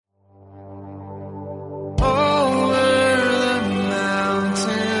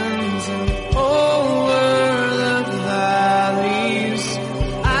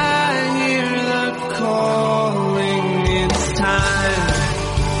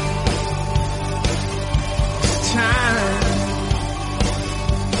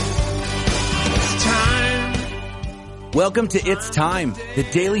Welcome to It's Time, the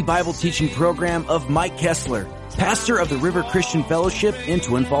daily Bible teaching program of Mike Kessler, pastor of the River Christian Fellowship in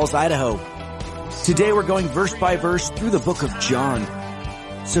Twin Falls, Idaho. Today we're going verse by verse through the book of John.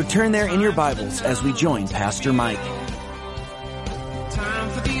 So turn there in your Bibles as we join Pastor Mike. Time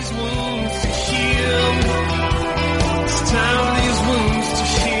for these wounds to heal. It's time for these wounds to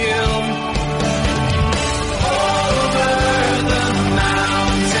heal. Over the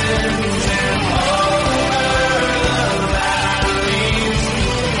mountains and over the valleys,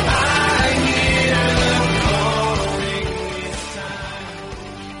 I hear the calling. It's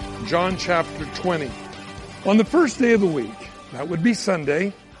time. John chapter 20. On the first day of the week, that would be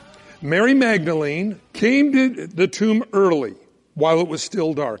Sunday, Mary Magdalene came to the tomb early, while it was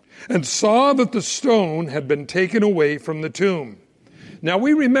still dark, and saw that the stone had been taken away from the tomb. Now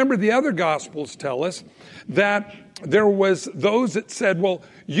we remember the other Gospels tell us that there was those that said, well,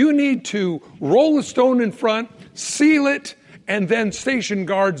 you need to roll the stone in front, seal it, and then station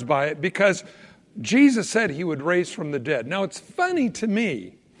guards by it, because Jesus said he would raise from the dead. Now it's funny to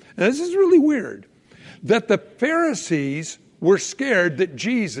me, and this is really weird, that the Pharisees were scared that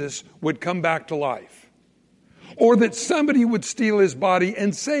Jesus would come back to life, or that somebody would steal his body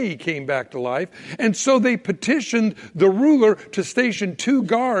and say he came back to life. And so they petitioned the ruler to station 2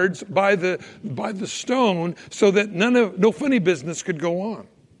 guards by the stone so that no funny business could go on.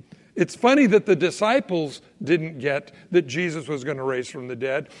 It's funny that the disciples didn't get that Jesus was going to raise from the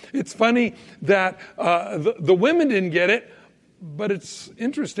dead. It's funny that the women didn't get it, but it's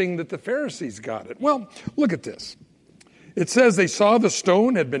interesting that the Pharisees got it. Well, look at this. It says they saw the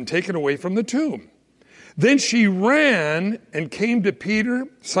stone had been taken away from the tomb. Then she ran and came to Peter,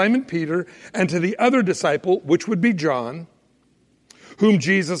 Simon Peter, and to the other disciple, which would be John, whom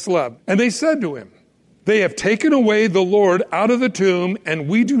Jesus loved. And they said to him, they have taken away the Lord out of the tomb, and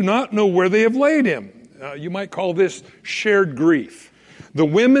we do not know where they have laid him. You might call this shared grief. The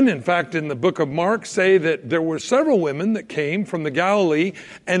women, in fact, in the book of Mark, say that there were several women that came from the Galilee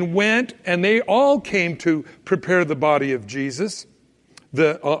and went, and they all came to prepare the body of Jesus,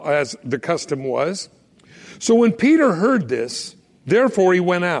 as the custom was. So when Peter heard this, therefore he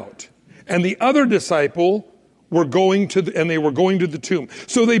went out, and the other disciple were going to the tomb.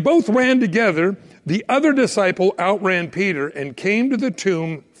 So they both ran together. The other disciple outran Peter and came to the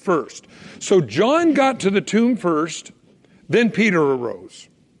tomb first. So John got to the tomb first. Then Peter arose.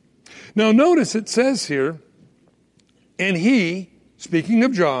 Now notice it says here, and he, speaking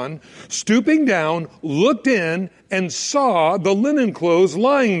of John, stooping down, looked in and saw the linen clothes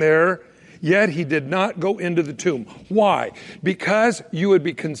lying there, yet he did not go into the tomb. Why? Because you would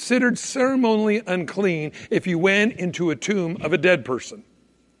be considered ceremonially unclean if you went into a tomb of a dead person.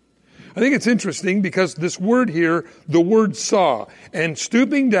 I think it's interesting because this word here, the word saw, and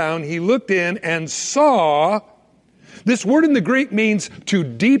stooping down, he looked in and saw. This word in the Greek means to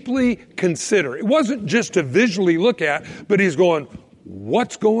deeply consider. It wasn't just to visually look at, but he's going,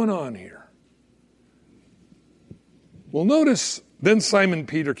 what's going on here? Well, notice then Simon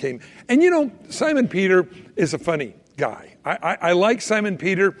Peter came. And Simon Peter is a funny guy. I like Simon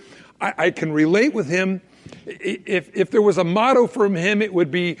Peter. I can relate with him. If there was a motto from him, it would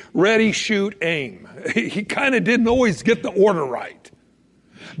be ready, shoot, aim. He kind of didn't always get the order right.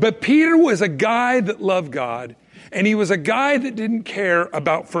 But Peter was a guy that loved God. And he was a guy that didn't care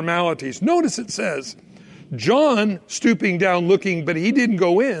about formalities. Notice it says, John stooping down looking, but he didn't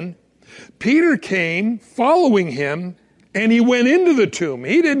go in. Peter came following him, and he went into the tomb.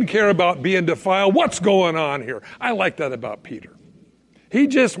 He didn't care about being defiled. What's going on here? I like that about Peter. He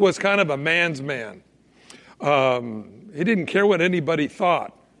just was kind of a man's man. He didn't care what anybody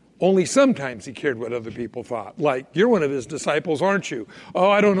thought. Only sometimes he cared what other people thought. Like, you're one of his disciples, aren't you? Oh,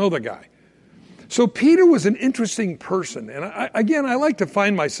 I don't know the guy. So Peter was an interesting person. And I like to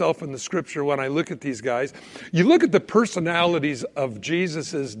find myself in the scripture when I look at these guys. You look at the personalities of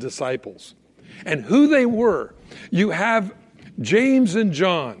Jesus' disciples and who they were. You have James and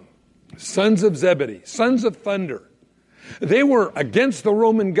John, sons of Zebedee, sons of thunder. They were against the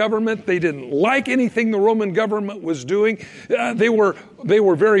Roman government. They didn't like anything the Roman government was doing. They were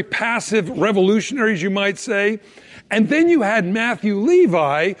very passive revolutionaries, you might say. And then you had Matthew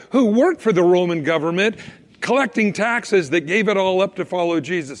Levi, who worked for the Roman government, collecting taxes that gave it all up to follow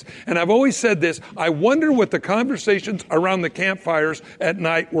Jesus. And I've always said this, I wonder what the conversations around the campfires at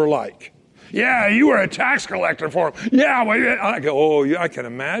night were like. Yeah, you were a tax collector for him. Yeah, well, I go, oh, yeah, I can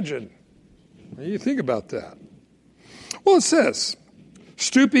imagine. What do you think about that? Well, it says,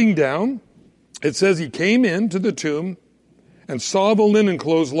 stooping down, it says he came into the tomb and saw the linen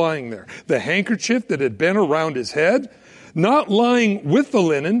clothes lying there. The handkerchief that had been around his head, not lying with the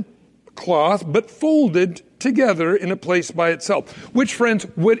linen, cloth, but folded together in a place by itself, which, friends,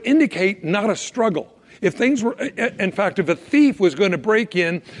 would indicate not a struggle. If things were, in fact, if a thief was going to break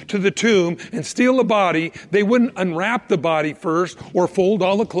in to the tomb and steal a body, they wouldn't unwrap the body first or fold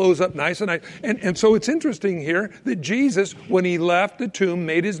all the clothes up nice and nice. And so it's interesting here that Jesus, when he left the tomb,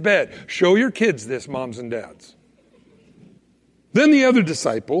 made his bed. Show your kids this, moms and dads. Then the other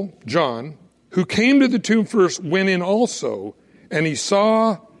disciple, John, who came to the tomb first, went in also, and he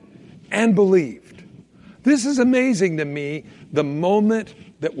saw and believed. This is amazing to me, the moment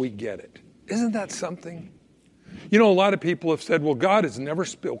that we get it. Isn't that something? You know, a lot of people have said, well, God has never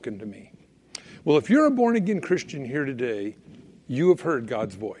spoken to me. Well, if you're a born-again Christian here today, you have heard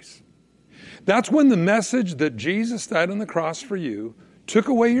God's voice. That's when the message that Jesus died on the cross for you, took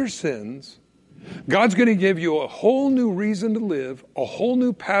away your sins. God's going to give you a whole new reason to live, a whole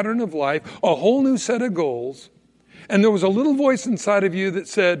new pattern of life, a whole new set of goals. And there was a little voice inside of you that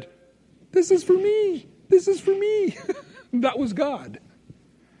said, this is for me. This is for me. That was God.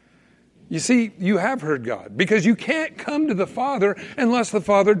 You see, you have heard God because you can't come to the Father unless the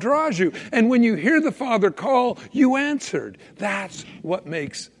Father draws you. And when you hear the Father call, you answered. That's what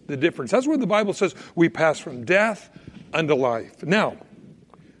makes the difference. That's where the Bible says we pass from death unto life. Now,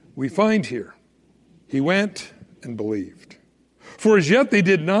 we find here, he went and believed. For as yet they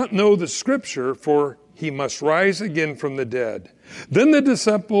did not know the Scripture, for he must rise again from the dead. Then the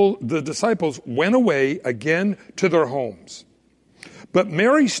disciples went away again to their homes. But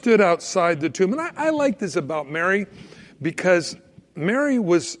Mary stood outside the tomb. And I like this about Mary because Mary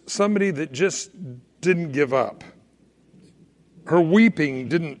was somebody that just didn't give up. Her weeping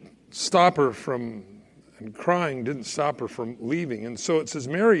didn't stop her from, and crying didn't stop her from leaving. And so it says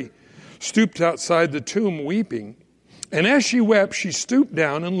Mary stooped outside the tomb weeping. And as she wept, she stooped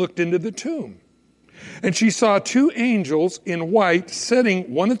down and looked into the tomb. And she saw two angels in white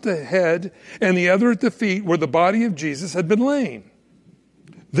sitting, one at the head and the other at the feet where the body of Jesus had been laying.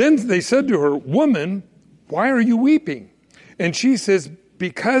 Then they said to her, "Woman, why are you weeping?" And she says,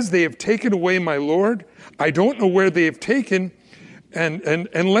 "Because they have taken away my Lord. I don't know where they have taken and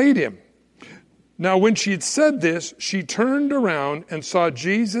laid him." Now when she had said this, she turned around and saw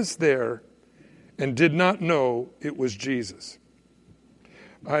Jesus there and did not know it was Jesus.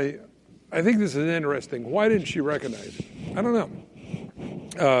 I think this is interesting. Why didn't she recognize him? I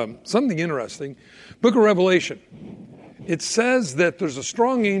don't know. Something interesting. Book of Revelation. It says that there's a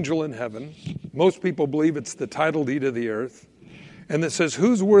strong angel in heaven. Most people believe it's the tidal deed of the earth. And that says,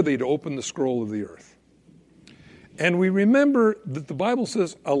 who's worthy to open the scroll of the earth? And we remember that the Bible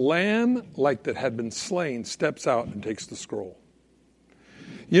says a lamb like that had been slain steps out and takes the scroll.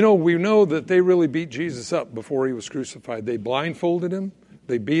 You know, we know that they really beat Jesus up before he was crucified. They blindfolded him.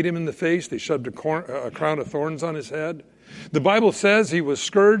 They beat him in the face. They shoved a crown of thorns on his head. The Bible says he was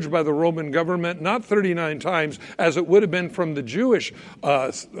scourged by the Roman government, not 39 times, as it would have been from the Jewish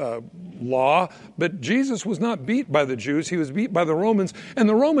law, but Jesus was not beat by the Jews. He was beat by the Romans, and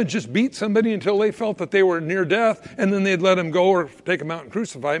the Romans just beat somebody until they felt that they were near death, and then they'd let him go or take him out and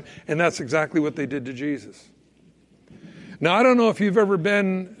crucify him, and that's exactly what they did to Jesus. Now, I don't know if you've ever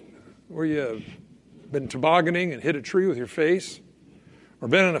been where you've been tobogganing and hit a tree with your face, or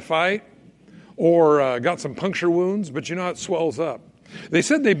been in a fight, or got some puncture wounds, but you know it swells up. They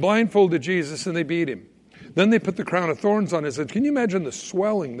said they blindfolded Jesus and they beat him. Then they put the crown of thorns on his head. Can you imagine the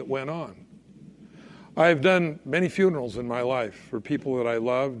swelling that went on? I've done many funerals in my life for people that I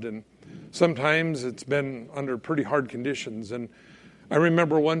loved, and sometimes it's been under pretty hard conditions. And I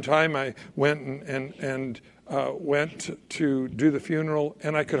remember one time I went and went to do the funeral,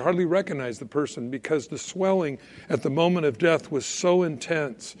 and I could hardly recognize the person because the swelling at the moment of death was so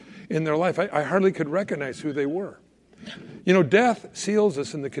intense in their life. I hardly could recognize who they were. You know, death seals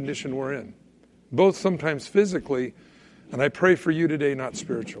us in the condition we're in, both sometimes physically, and I pray for you today, not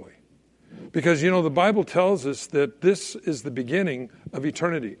spiritually. Because, you know, the Bible tells us that this is the beginning of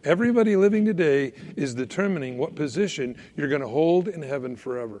eternity. Everybody living today is determining what position you're going to hold in heaven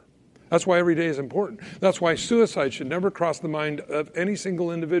forever. That's why every day is important. That's why suicide should never cross the mind of any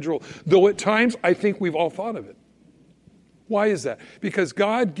single individual, though at times I think we've all thought of it. Why is that? Because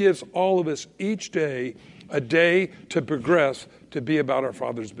God gives all of us each day a day to progress, to be about our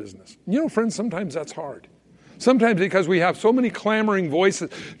Father's business. You know, friends, sometimes that's hard. Sometimes because we have so many clamoring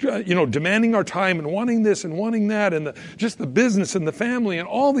voices, you know, demanding our time and wanting this and wanting that and just the business and the family and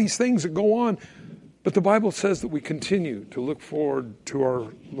all these things that go on. But the Bible says that we continue to look forward to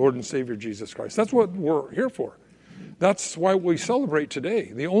our Lord and Savior Jesus Christ. That's what we're here for. That's why we celebrate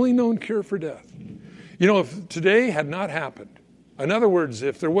today, the only known cure for death. You know, if today had not happened, in other words,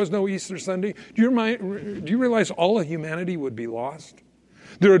 if there was no Easter Sunday, do you realize all of humanity would be lost?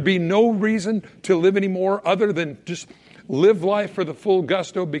 There would be no reason to live anymore other than just live life for the full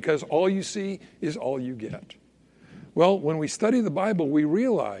gusto because all you see is all you get. Well, when we study the Bible, we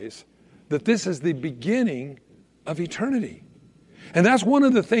realize that this is the beginning of eternity. And that's one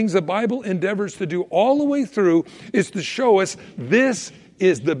of the things the Bible endeavors to do all the way through, is to show us this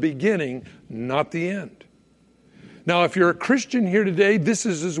is the beginning, not the end. Now, if you're a Christian here today, this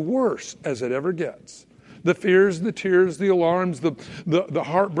is as worse as it ever gets. The fears, the tears, the alarms, the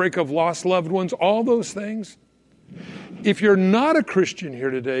heartbreak of lost loved ones, all those things. If you're not a Christian here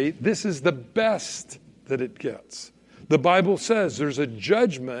today, this is the best that it gets. The Bible says there's a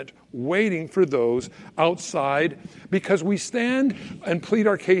judgment waiting for those outside because we stand and plead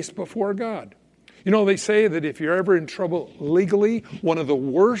our case before God. You know, they say that if you're ever in trouble legally, one of the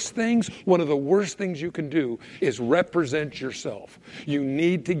worst things you can do is represent yourself. You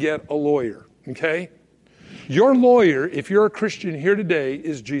need to get a lawyer, okay? Your lawyer, if you're a Christian here today,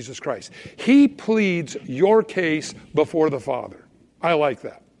 is Jesus Christ. He pleads your case before the Father. I like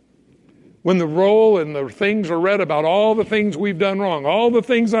that. When the roll and the things are read about all the things we've done wrong, all the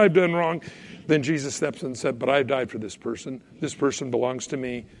things I've done wrong, then Jesus steps in and said, but I've died for this person. This person belongs to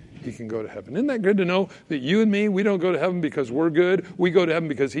me. He can go to heaven. Isn't that good to know that you and me, we don't go to heaven because we're good. We go to heaven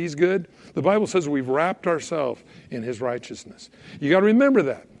because he's good. The Bible says we've wrapped ourselves in his righteousness. You got to remember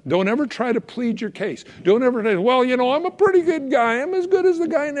that. Don't ever try to plead your case. Don't ever say, well, you know, I'm a pretty good guy. I'm as good as the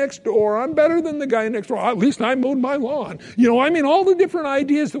guy next door. I'm better than the guy next door. At least I mowed my lawn. You know, I mean, all the different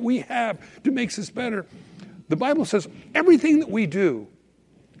ideas that we have to make us better. The Bible says everything that we do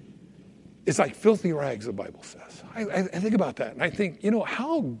is like filthy rags, the Bible says. I think about that, and I think, you know,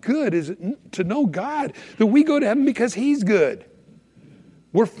 how good is it to know God, that we go to heaven because he's good.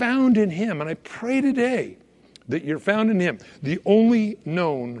 We're found in him, and I pray today that you're found in him, the only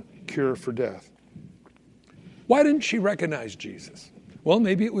known cure for death. Why didn't she recognize Jesus? Well,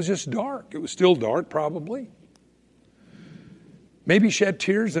 maybe it was just dark. It was still dark, probably. Maybe she had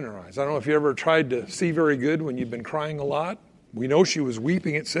tears in her eyes. I don't know if you ever tried to see very good when you've been crying a lot. We know she was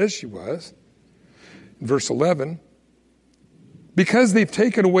weeping. It says she was. Verse 11, because they've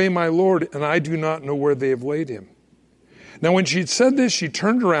taken away my Lord, and I do not know where they have laid him. Now, when she had said this, she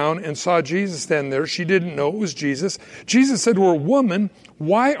turned around and saw Jesus stand there. She didn't know it was Jesus. Jesus said to her, woman,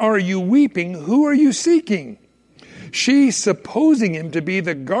 why are you weeping? Who are you seeking? She, supposing him to be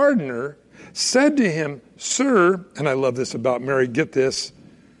the gardener, said to him, sir, and I love this about Mary, get this,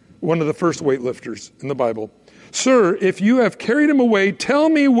 one of the first weightlifters in the Bible. Sir, if you have carried him away, tell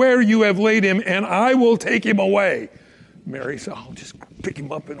me where you have laid him, and I will take him away. Mary said, I'll just pick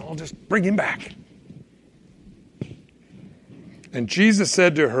him up and I'll just bring him back. And Jesus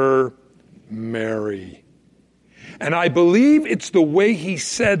said to her, Mary. And I believe it's the way he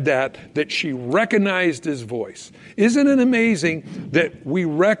said that she recognized his voice. Isn't it amazing that we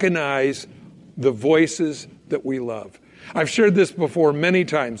recognize the voices that we love? I've shared this before many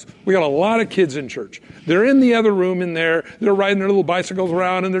times. We got a lot of kids in church. They're in the other room in there. They're riding their little bicycles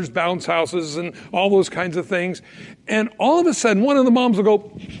around, and there's bounce houses and all those kinds of things. And all of a sudden, one of the moms will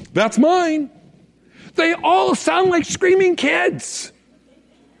go, that's mine. They all sound like screaming kids.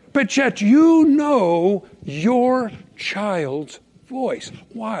 But yet you know your child's voice.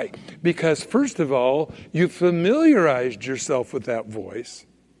 Why? Because first of all, you familiarized yourself with that voice.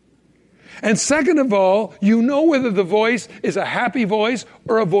 And second of all, you know whether the voice is a happy voice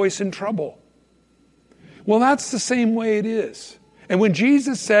or a voice in trouble. Well, that's the same way it is. And when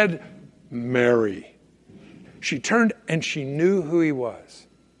Jesus said, Mary, she turned and she knew who he was.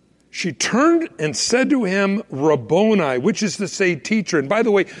 She turned and said to him, Rabboni, which is to say teacher. And by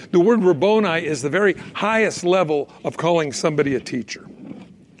the way, the word Rabboni is the very highest level of calling somebody a teacher.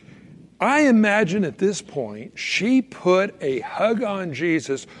 I imagine at this point, she put a hug on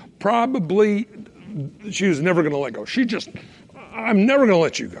Jesus. Probably, she was never going to let go. I'm never going to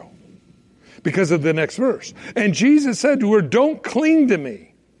let you go. Because of the next verse. And Jesus said to her, don't cling to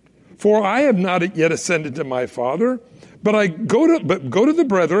me, for I have not yet ascended to my Father, but go to the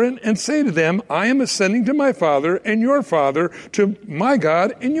brethren and say to them, I am ascending to my Father and your Father, to my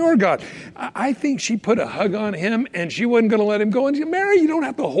God and your God. I think she put a hug on him and she wasn't going to let him go. And she said, Mary, you don't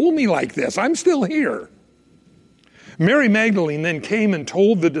have to hold me like this. I'm still here. Mary Magdalene then came and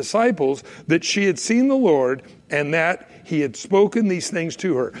told the disciples that she had seen the Lord and that he had spoken these things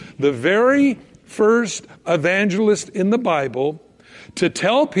to her. The very first evangelist in the Bible to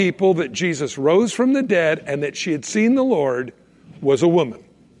tell people that Jesus rose from the dead and that she had seen the Lord was a woman.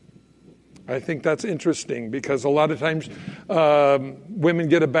 I think that's interesting because a lot of times women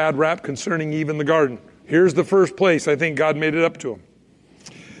get a bad rap concerning Eve in the garden. Here's the first place I think God made it up to him.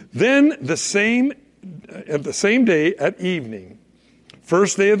 Then the same day at evening,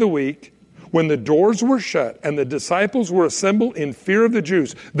 first day of the week, when the doors were shut and the disciples were assembled in fear of the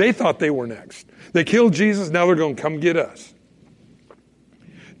Jews. They thought they were next. They killed Jesus, now they're going to come get us.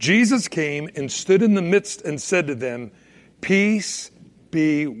 Jesus came and stood in the midst and said to them, peace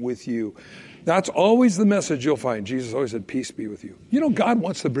be with you. That's always the message you'll find. Jesus always said, peace be with you. You know, God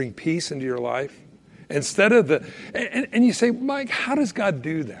wants to bring peace into your life. Instead of and you say, Mike, how does God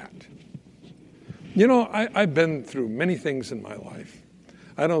do that? You know, I've been through many things in my life.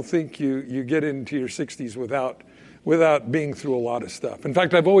 I don't think you get into your 60s without being through a lot of stuff. In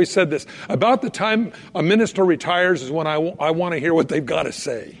fact, I've always said this, about the time a minister retires is when I want to hear what they've got to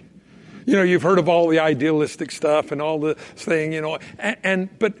say. You know, you've heard of all the idealistic stuff and all the thing, you know,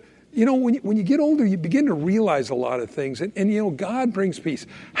 but you know, when you get older, you begin to realize a lot of things. And you know, God brings peace.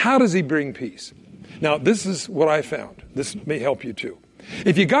 How does he bring peace? Now, this is what I found. This may help you too.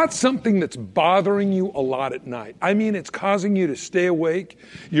 If you got something that's bothering you a lot at night, I mean, it's causing you to stay awake,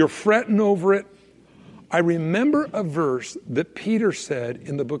 you're fretting over it. I remember a verse that Peter said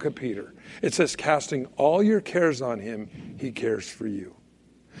in the book of Peter. It says, casting all your cares on him, he cares for you.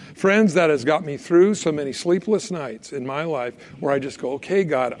 Friends, that has got me through so many sleepless nights in my life where I just go, okay,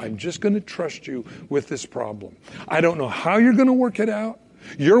 God, I'm just going to trust you with this problem. I don't know how you're going to work it out.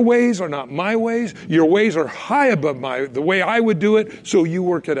 Your ways are not my ways. Your ways are high above the way I would do it, so you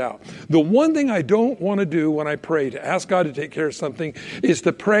work it out. The one thing I don't want to do when I pray to ask God to take care of something is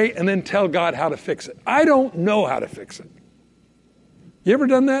to pray and then tell God how to fix it. I don't know how to fix it. You ever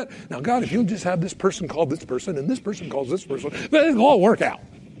done that? Now, God, if you'll just have this person call this person and this person calls this person, then it'll all work out.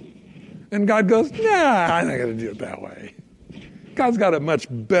 And God goes, nah, I'm not going to do it that way. God's got a much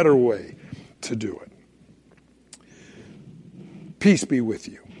better way to do it. Peace be with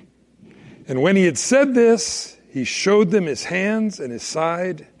you. And when he had said this, he showed them his hands and his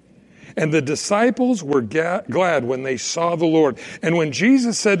side. And the disciples were glad when they saw the Lord. And when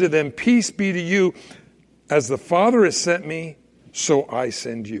Jesus said to them, peace be to you, as the Father has sent me, so I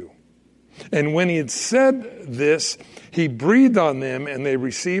send you. And when he had said this, he breathed on them and they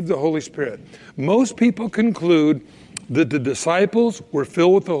received the Holy Spirit. Most people conclude that the disciples were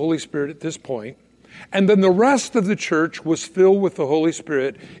filled with the Holy Spirit at this point. And then the rest of the church was filled with the Holy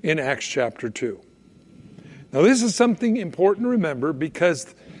Spirit in Acts chapter 2. Now, this is something important to remember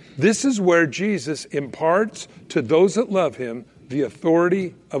because this is where Jesus imparts to those that love him the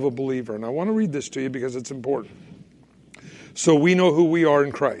authority of a believer. And I want to read this to you because it's important. So we know who we are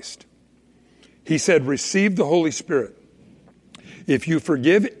in Christ. He said, receive the Holy Spirit. If you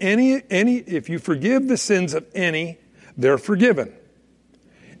forgive if you forgive the sins of any, they're forgiven.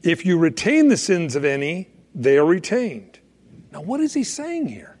 If you retain the sins of any, they are retained. Now, what is he saying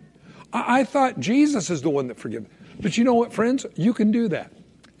here? I thought Jesus is the one that forgives. But you know what, friends? You can do that.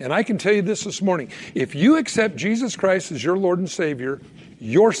 And I can tell you this morning. If you accept Jesus Christ as your Lord and Savior,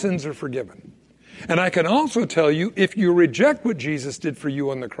 your sins are forgiven. And I can also tell you, if you reject what Jesus did for you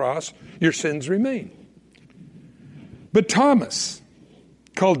on the cross, your sins remain. But Thomas,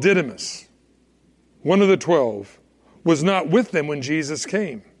 called Didymus, one of the 12, was not with them when Jesus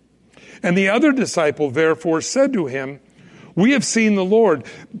came. And the other disciple therefore said to him, we have seen the Lord.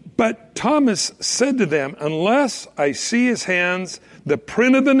 But Thomas said to them, unless I see his hands, the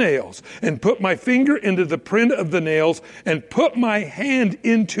print of the nails, and put my finger into the print of the nails, and put my hand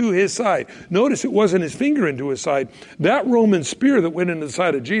into his side. Notice it wasn't his finger into his side. That Roman spear that went into the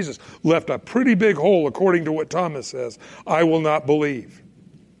side of Jesus left a pretty big hole, according to what Thomas says. I will not believe.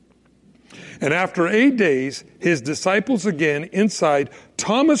 And after 8 days, his disciples again inside,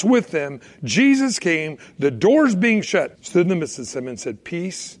 Thomas with them, Jesus came, the doors being shut, stood in the midst of them and said,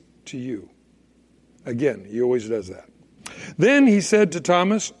 peace to you. Again, he always does that. Then he said to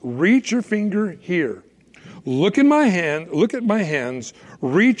Thomas, reach your finger here. Look at my hands,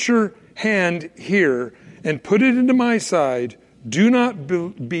 reach your hand here and put it into my side. Do not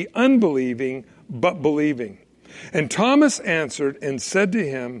be unbelieving, but believing. And Thomas answered and said to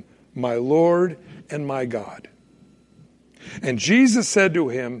him, my Lord and my God. And Jesus said to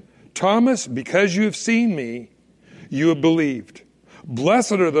him, Thomas, because you have seen me, you have believed.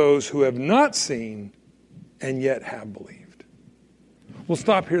 Blessed are those who have not seen and yet have believed. We'll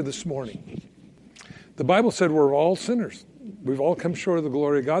stop here this morning. The Bible said we're all sinners. We've all come short of the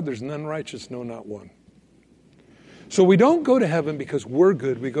glory of God. There's none righteous, no, not one. So we don't go to heaven because we're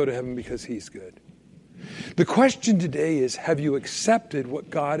good. We go to heaven because he's good. The question today is, have you accepted what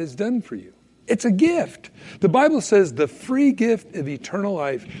God has done for you? It's a gift. The Bible says the free gift of eternal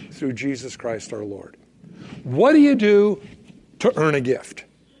life through Jesus Christ our Lord. What do you do to earn a gift?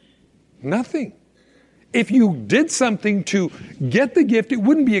 Nothing. If you did something to get the gift, it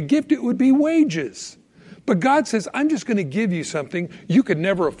wouldn't be a gift, it would be wages. But God says, I'm just going to give you something you could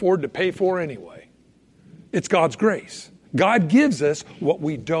never afford to pay for anyway. It's God's grace. God gives us what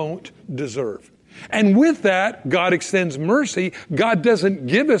we don't deserve. And with that, God extends mercy. God doesn't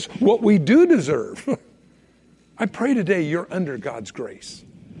give us what we do deserve. I pray today you're under God's grace.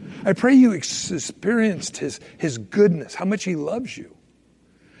 I pray you experienced His goodness, how much He loves you.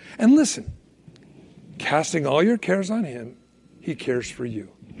 And listen, casting all your cares on Him, He cares for you.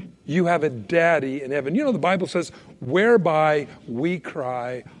 You have a daddy in heaven. You know, the Bible says, whereby we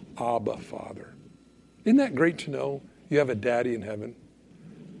cry, Abba, Father. Isn't that great to know you have a daddy in heaven?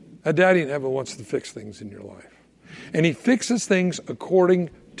 A daddy in heaven wants to fix things in your life. And He fixes things according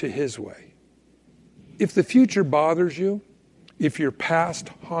to His way. If the future bothers you, if your past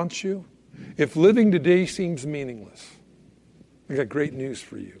haunts you, if living today seems meaningless, I got great news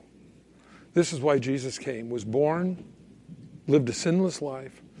for you. This is why Jesus came, was born, lived a sinless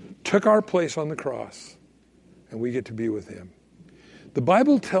life, took our place on the cross, and we get to be with Him. The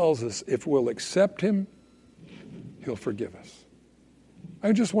Bible tells us if we'll accept Him, He'll forgive us.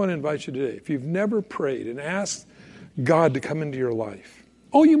 I just want to invite you today, if you've never prayed and asked God to come into your life,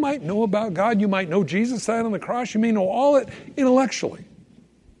 oh, you might know about God, you might know Jesus died on the cross, you may know all it intellectually,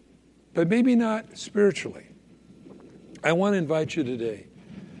 but maybe not spiritually. I want to invite you today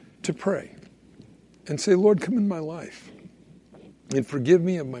to pray and say, Lord, come in my life and forgive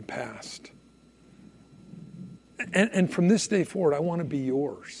me of my past. And from this day forward, I want to be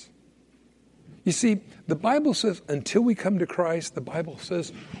yours. You see, the Bible says until we come to Christ, the Bible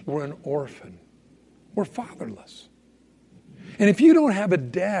says we're an orphan. We're fatherless. And if you don't have a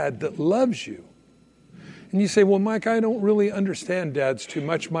dad that loves you, and you say, well, Mike, I don't really understand dads too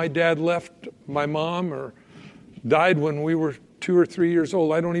much. My dad left my mom or died when we were 2 or 3 years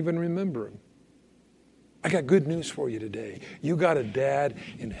old. I don't even remember him. I got good news for you today. You got a dad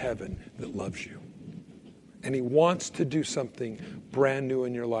in heaven that loves you. And He wants to do something brand new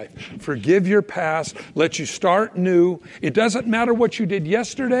in your life. Forgive your past. Let you start new. It doesn't matter what you did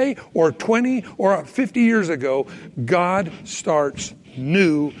yesterday or 20 or 50 years ago. God starts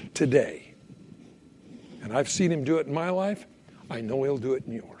new today. And I've seen Him do it in my life. I know He'll do it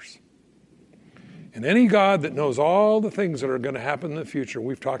in yours. And any God that knows all the things that are going to happen in the future,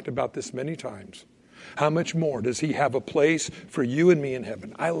 we've talked about this many times, how much more does He have a place for you and me in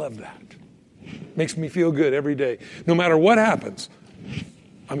heaven? I love that. Makes me feel good every day. No matter what happens,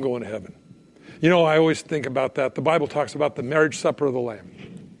 I'm going to heaven. You know, I always think about that. The Bible talks about the marriage supper of the Lamb.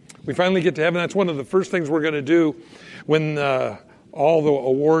 We finally get to heaven. That's one of the first things we're going to do when all the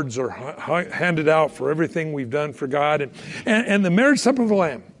awards are handed out for everything we've done for God. And the marriage supper of the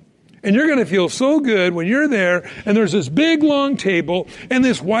Lamb. And you're going to feel so good when you're there and there's this big long table and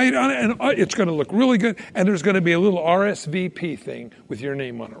this white on it, and it's going to look really good. And there's going to be a little RSVP thing with your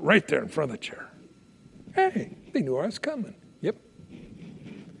name on it right there in front of the chair. Hey, they knew I was coming. Yep.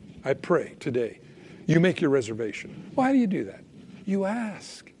 I pray today you make your reservation. Why do you do that? You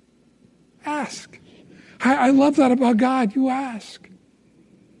ask. Ask. I love that about God. You ask.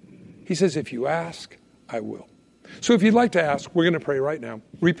 He says, if you ask, I will. So if you'd like to ask, we're going to pray right now.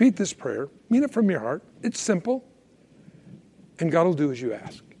 Repeat this prayer. Mean it from your heart. It's simple. And God will do as you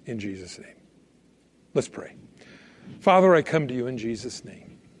ask in Jesus' name. Let's pray. Father, I come to you in Jesus'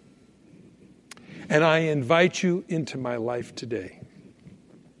 name. And I invite you into my life today.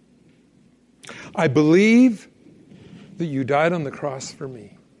 I believe that you died on the cross for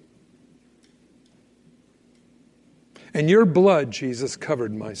me. And your blood, Jesus,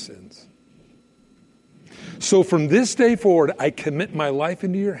 covered my sins. So from this day forward, I commit my life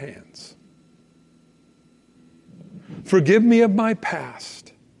into your hands. Forgive me of my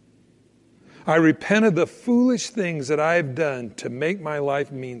past. I repent of the foolish things that I've done to make my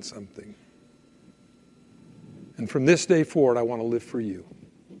life mean something. And from this day forward, I want to live for you.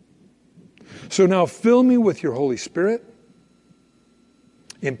 So now fill me with your Holy Spirit.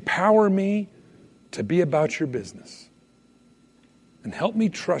 Empower me to be about your business. And help me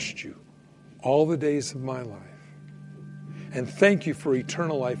trust you all the days of my life. And thank you for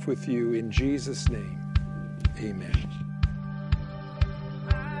eternal life with you in Jesus' name. Amen.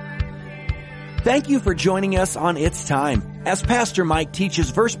 Thank you for joining us on It's Time as Pastor Mike teaches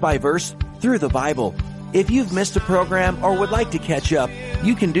verse by verse through the Bible. If you've missed a program or would like to catch up,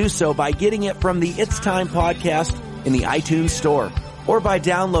 you can do so by getting it from the It's Time podcast in the iTunes store or by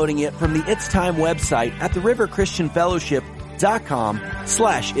downloading it from the It's Time website at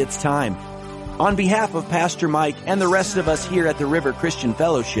theriverchristianfellowship.com/It's Time. On behalf of Pastor Mike and the rest of us here at the River Christian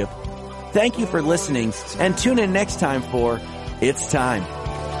Fellowship, thank you for listening and tune in next time for It's Time.